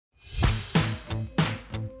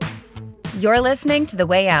You're listening to The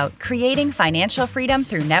Way Out, Creating Financial Freedom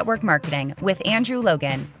Through Network Marketing with Andrew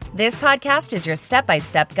Logan. This podcast is your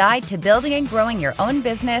step-by-step guide to building and growing your own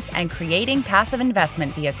business and creating passive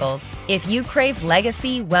investment vehicles. If you crave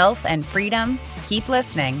legacy, wealth, and freedom, keep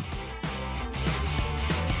listening.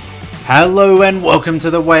 Hello and welcome to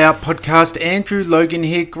the Way Out podcast. Andrew Logan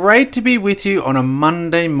here. Great to be with you on a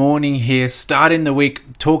Monday morning here, starting the week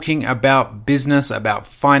talking about business, about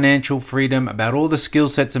financial freedom, about all the skill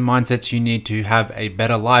sets and mindsets you need to have a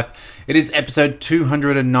better life. It is episode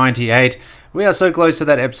 298. We are so close to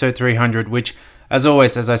that episode 300, which, as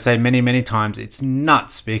always, as I say many times, it's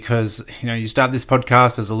nuts because, you start this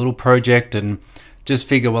podcast as a little project and just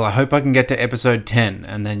figure, well, I hope I can get to episode 10.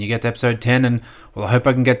 And then you get to episode 10 and, well, I hope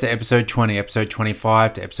I can get to episode 20, episode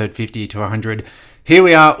 25, to episode 50, to 100. Here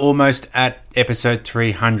we are almost at episode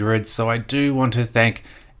 300. So I do want to thank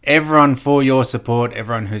everyone for your support,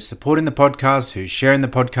 everyone who's supporting the podcast, who's sharing the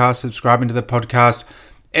podcast, subscribing to the podcast,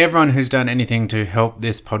 everyone who's done anything to help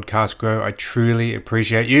this podcast grow. I truly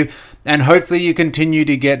appreciate you. And hopefully you continue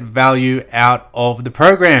to get value out of the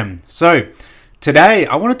program. So today,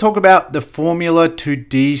 I want to talk about the formula to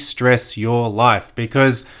de-stress your life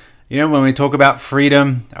because, when we talk about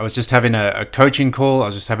freedom, I was just having a coaching call. I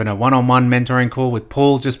was just having a one-on-one mentoring call with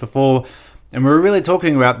Paul just before, and we were really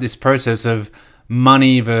talking about this process of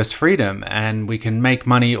money versus freedom, and we can make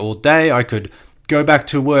money all day. I could go back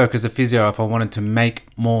to work as a physio if I wanted to make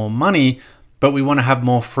more money, but we want to have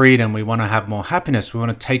more freedom. We want to have more happiness. We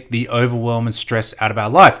want to take the overwhelm and stress out of our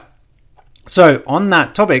life. So on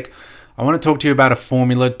that topic, I want to talk to you about a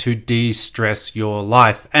formula to de-stress your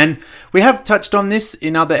life. And we have touched on this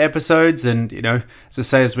in other episodes. And, as I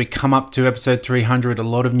say, as we come up to episode 300, a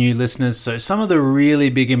lot of new listeners. So some of the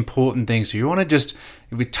really big important things, so you want to just,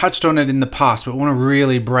 if we touched on it in the past, but we want to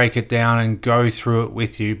really break it down and go through it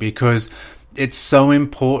with you because it's so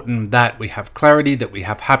important that we have clarity, that we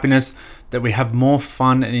have happiness, that we have more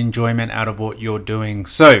fun and enjoyment out of what you're doing.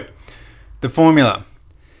 So the formula: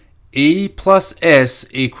 E+S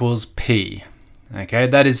equals P. Okay,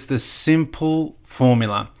 that is the simple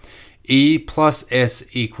formula.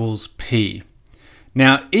 E+S equals P.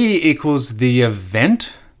 Now, E equals the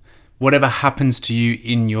event, whatever happens to you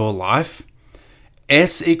in your life.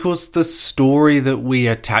 S equals the story that we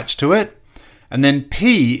attach to it. And then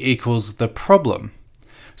P equals the problem.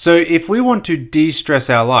 So if we want to de-stress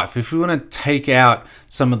our life, if we want to take out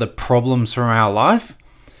some of the problems from our life,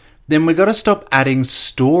 then we've got to stop adding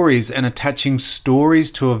stories and attaching stories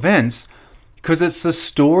to events because it's the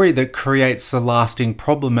story that creates the lasting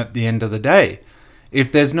problem at the end of the day.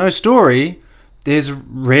 If there's no story, there's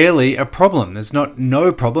rarely a problem. There's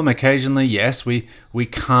no problem. Occasionally, yes, we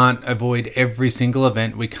can't avoid every single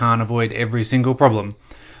event. We can't avoid every single problem.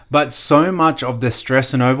 But so much of the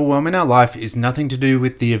stress and overwhelm in our life is nothing to do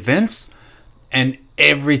with the events and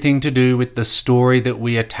everything to do with the story that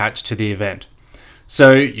we attach to the event.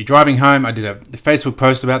 So you're driving home. I did a Facebook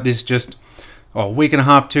post about this just a week and a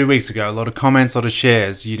half, 2 weeks ago. A lot of comments, a lot of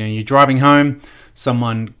shares. You're driving home.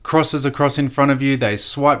 Someone crosses across in front of you. They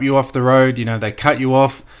swipe you off the road. They cut you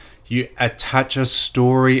off. You attach a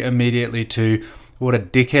story immediately to what a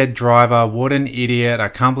dickhead driver, what an idiot, I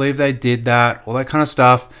can't believe they did that, all that kind of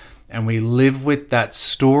stuff. And we live with that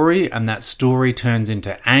story, and that story turns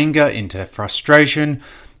into anger, into frustration.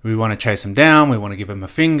 We want to chase them down. We want to give them a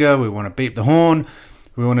finger. We want to beep the horn.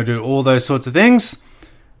 We want to do all those sorts of things.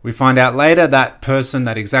 We find out later that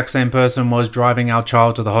exact same person was driving our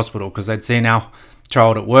child to the hospital because they'd seen our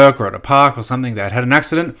child at work or at a park or something. They'd had an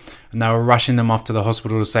accident and they were rushing them off to the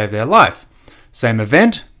hospital to save their life. Same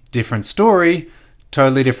event, different story,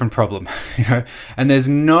 totally different problem. And there's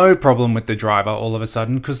no problem with the driver all of a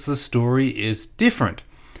sudden because the story is different.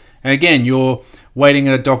 And again, you're waiting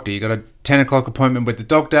at a doctor. You got a 10 o'clock appointment with the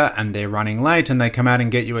doctor and they're running late and they come out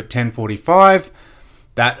and get you at 10:45.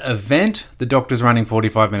 That event, the doctor's running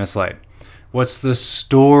 45 minutes late. What's the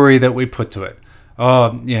story that we put to it?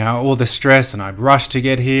 All the stress and I've rushed to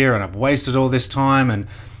get here and I've wasted all this time and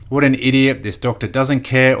what an idiot, this doctor doesn't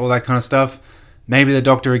care, all that kind of stuff. Maybe the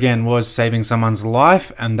doctor again was saving someone's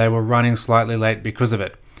life and they were running slightly late because of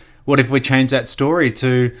it. What if we change that story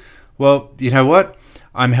to, well, you know what?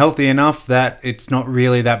 I'm healthy enough that it's not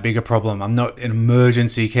really that big a problem. I'm not in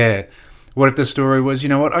emergency care. What if the story was, I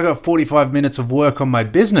got 45 minutes of work on my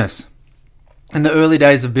business. In the early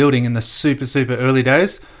days of building, in the super early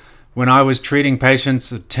days, when I was treating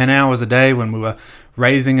patients 10 hours a day, when we were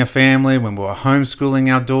raising a family, when we were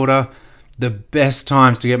homeschooling our daughter, the best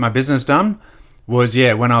times to get my business done was,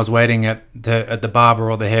 when I was waiting at the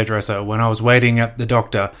barber or the hairdresser, when I was waiting at the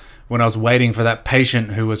doctor, when I was waiting for that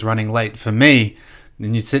patient who was running late for me.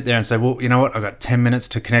 And you sit there and say, well, you know what? I've got 10 minutes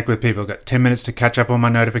to connect with people. I've got 10 minutes to catch up on my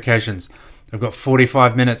notifications. I've got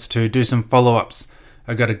 45 minutes to do some follow-ups.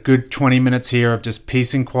 I've got a good 20 minutes here of just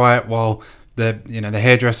peace and quiet while the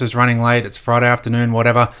hairdresser's running late. It's Friday afternoon,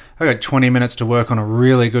 whatever. I've got 20 minutes to work on a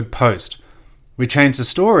really good post. We change the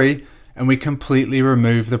story and we completely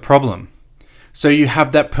remove the problem. So you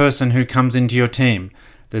have that person who comes into your team.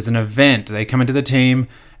 There's an event. They come into the team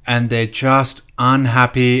and they're just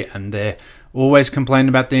unhappy and they're always complaining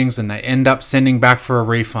about things, and they end up sending back for a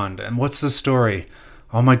refund. And what's the story?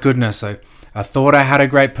 Oh my goodness, I thought I had a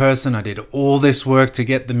great person. I did all this work to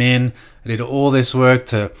get them in. I did all this work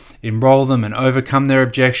to enroll them and overcome their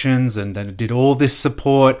objections, and then I did all this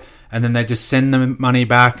support, and then they just send the money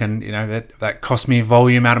back, and that cost me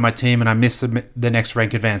volume out of my team, and I missed the next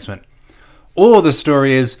rank advancement. Or the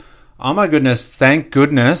story is, oh my goodness, thank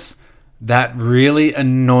goodness that really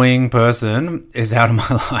annoying person is out of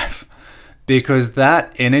my life, because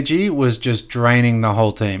that energy was just draining the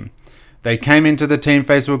whole team. They came into the team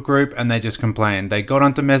Facebook group and they just complained. They got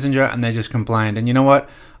onto Messenger and they just complained. And you know what?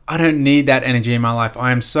 I don't need that energy in my life.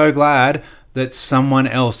 I am so glad that someone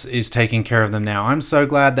else is taking care of them now. I'm so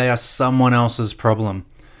glad they are someone else's problem.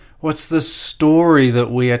 What's the story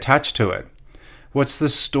that we attach to it? What's the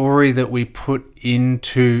story that we put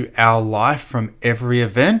into our life from every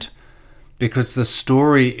event? Because the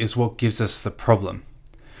story is what gives us the problem.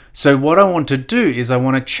 So what I want to do is I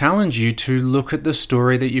want to challenge you to look at the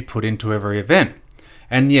story that you put into every event.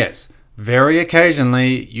 And yes, very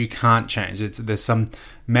occasionally you can't change. There's some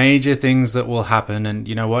major things that will happen, and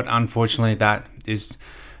you know what? Unfortunately, that is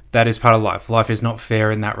part of life. Life is not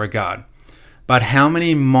fair in that regard. But how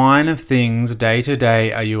many minor things day to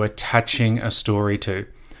day are you attaching a story to?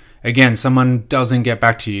 Again, someone doesn't get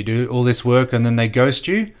back to you, do all this work, and then they ghost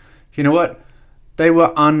you. You know what? They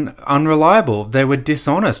were unreliable. They were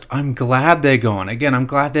dishonest. I'm glad they're gone. Again, I'm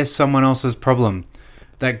glad they're someone else's problem.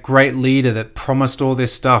 That great leader that promised all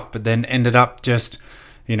this stuff, but then ended up just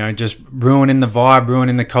ruining the vibe,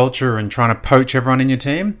 ruining the culture, and trying to poach everyone in your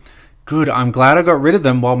team. Good. I'm glad I got rid of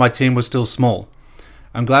them while my team was still small.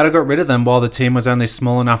 I'm glad I got rid of them while the team was only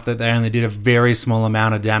small enough that they only did a very small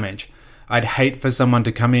amount of damage. I'd hate for someone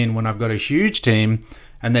to come in when I've got a huge team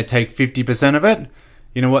and they take 50% of it.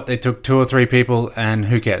 You know what? They took 2 or 3 people, and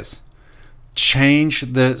who cares? Change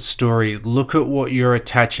the story. Look at what you're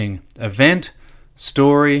attaching. Event,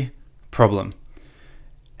 story, problem.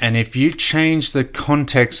 And if you change the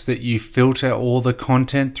context that you filter all the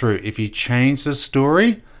content through, if you change the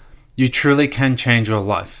story, you truly can change your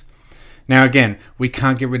life. Now, again, we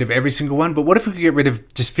can't get rid of every single one, but what if we could get rid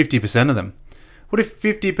of just 50% of them? What if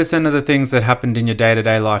 50% of the things that happened in your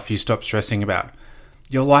day-to-day life you stopped stressing about?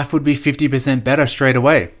 Your life would be 50% better straight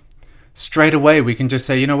away. Straight away, we can just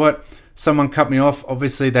say, you know what? Someone cut me off.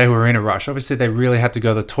 Obviously, they were in a rush. Obviously, they really had to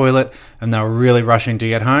go to the toilet and they were really rushing to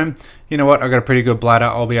get home. You know what? I got a pretty good bladder.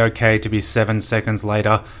 I'll be okay to be 7 seconds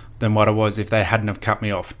later than what I was if they hadn't have cut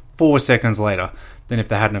me off. 4 seconds later than if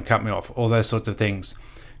they hadn't have cut me off. All those sorts of things.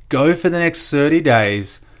 Go for the next 30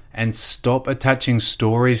 days and stop attaching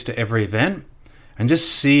stories to every event and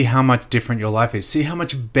just see how much different your life is. See how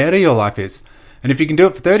much better your life is. And if you can do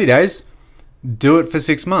it for 30 days, do it for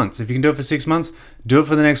 6 months. If you can do it for 6 months, do it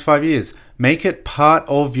for the next 5 years. Make it part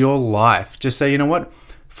of your life. Just say, you know what?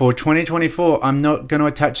 For 2024, I'm not going to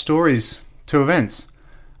attach stories to events.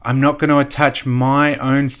 I'm not going to attach my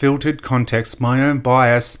own filtered context, my own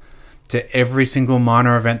bias to every single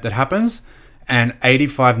minor event that happens. And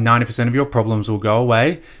 85-90% of your problems will go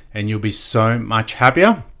away and you'll be so much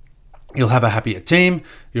happier. You'll have a happier team.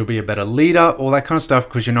 You'll be a better leader, all that kind of stuff,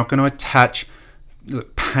 because you're not going to attach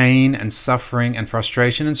pain and suffering and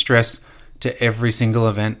frustration and stress to every single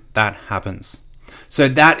event that happens. So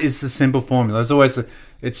that is the simple formula.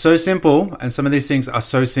 It's so simple, and some of these things are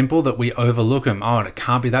so simple that we overlook them. Oh, it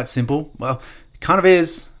can't be that simple. Well, it kind of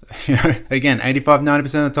is. Again, 85-90%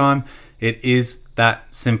 of the time, it is that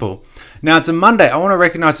simple. Now, it's a Monday. I want to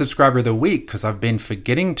recognize Subscriber of the Week because I've been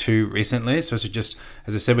forgetting to recently. So just,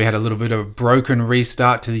 as I said, we had a little bit of a broken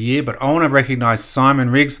restart to the year, but I want to recognize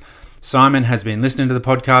Simon Riggs. Simon has been listening to the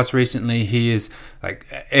podcast recently. He is like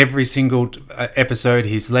every single episode,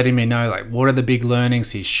 he's letting me know like what are the big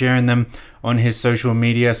learnings. He's sharing them on his social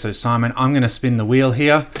media. So Simon, I'm going to spin the wheel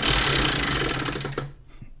here.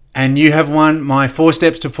 And you have won my 4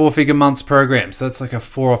 Steps to 4-Figure Months program. So that's like a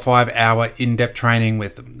 4 or 5 hour in-depth training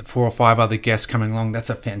with 4 or 5 other guests coming along. That's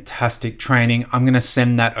a fantastic training. I'm going to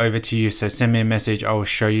send that over to you. So send me a message. I will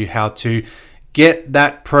show you how to get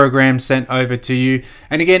that program sent over to you.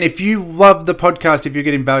 And again, if you love the podcast, if you're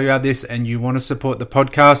getting value out of this and you want to support the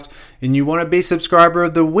podcast and you want to be Subscriber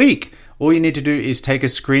of the Week, all you need to do is take a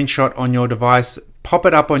screenshot on your device, pop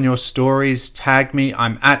it up on your stories, tag me.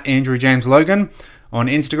 I'm at Andrew James Logan on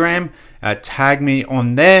Instagram. Tag me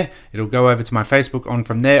on there. It'll go over to my Facebook on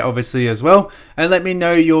from there, obviously, as well. And let me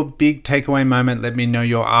know your big takeaway moment. Let me know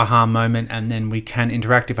your aha moment, and then we can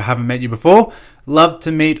interact if I haven't met you before. Love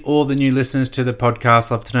to meet all the new listeners to the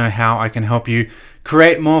podcast. Love to know how I can help you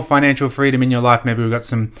create more financial freedom in your life. Maybe we've got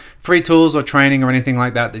some free tools or training or anything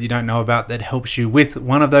like that you don't know about that helps you with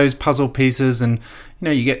one of those puzzle pieces. And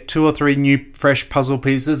you get 2 or 3 new fresh puzzle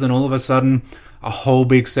pieces, and all of a sudden a whole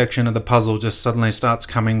big section of the puzzle just suddenly starts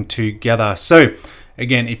coming together. So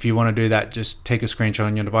again, if you want to do that, just take a screenshot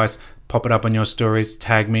on your device, pop it up on your stories,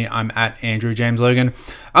 tag me. I'm at Andrew James Logan.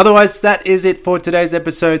 Otherwise, that is it for today's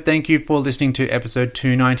episode. Thank you for listening to episode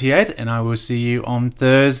 298, and I will see you on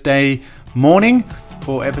Thursday morning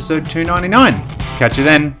for episode 299. Catch you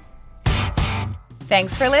then.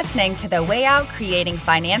 Thanks for listening to The Way Out, Creating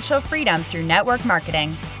Financial Freedom Through Network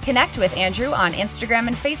Marketing. Connect with Andrew on Instagram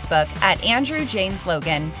and Facebook at Andrew James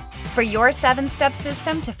Logan. For your 7-step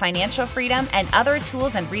system to financial freedom and other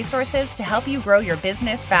tools and resources to help you grow your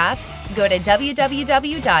business fast, go to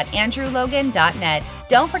www.andrewlogan.net.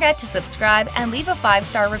 Don't forget to subscribe and leave a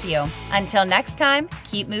 5-star review. Until next time,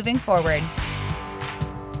 keep moving forward.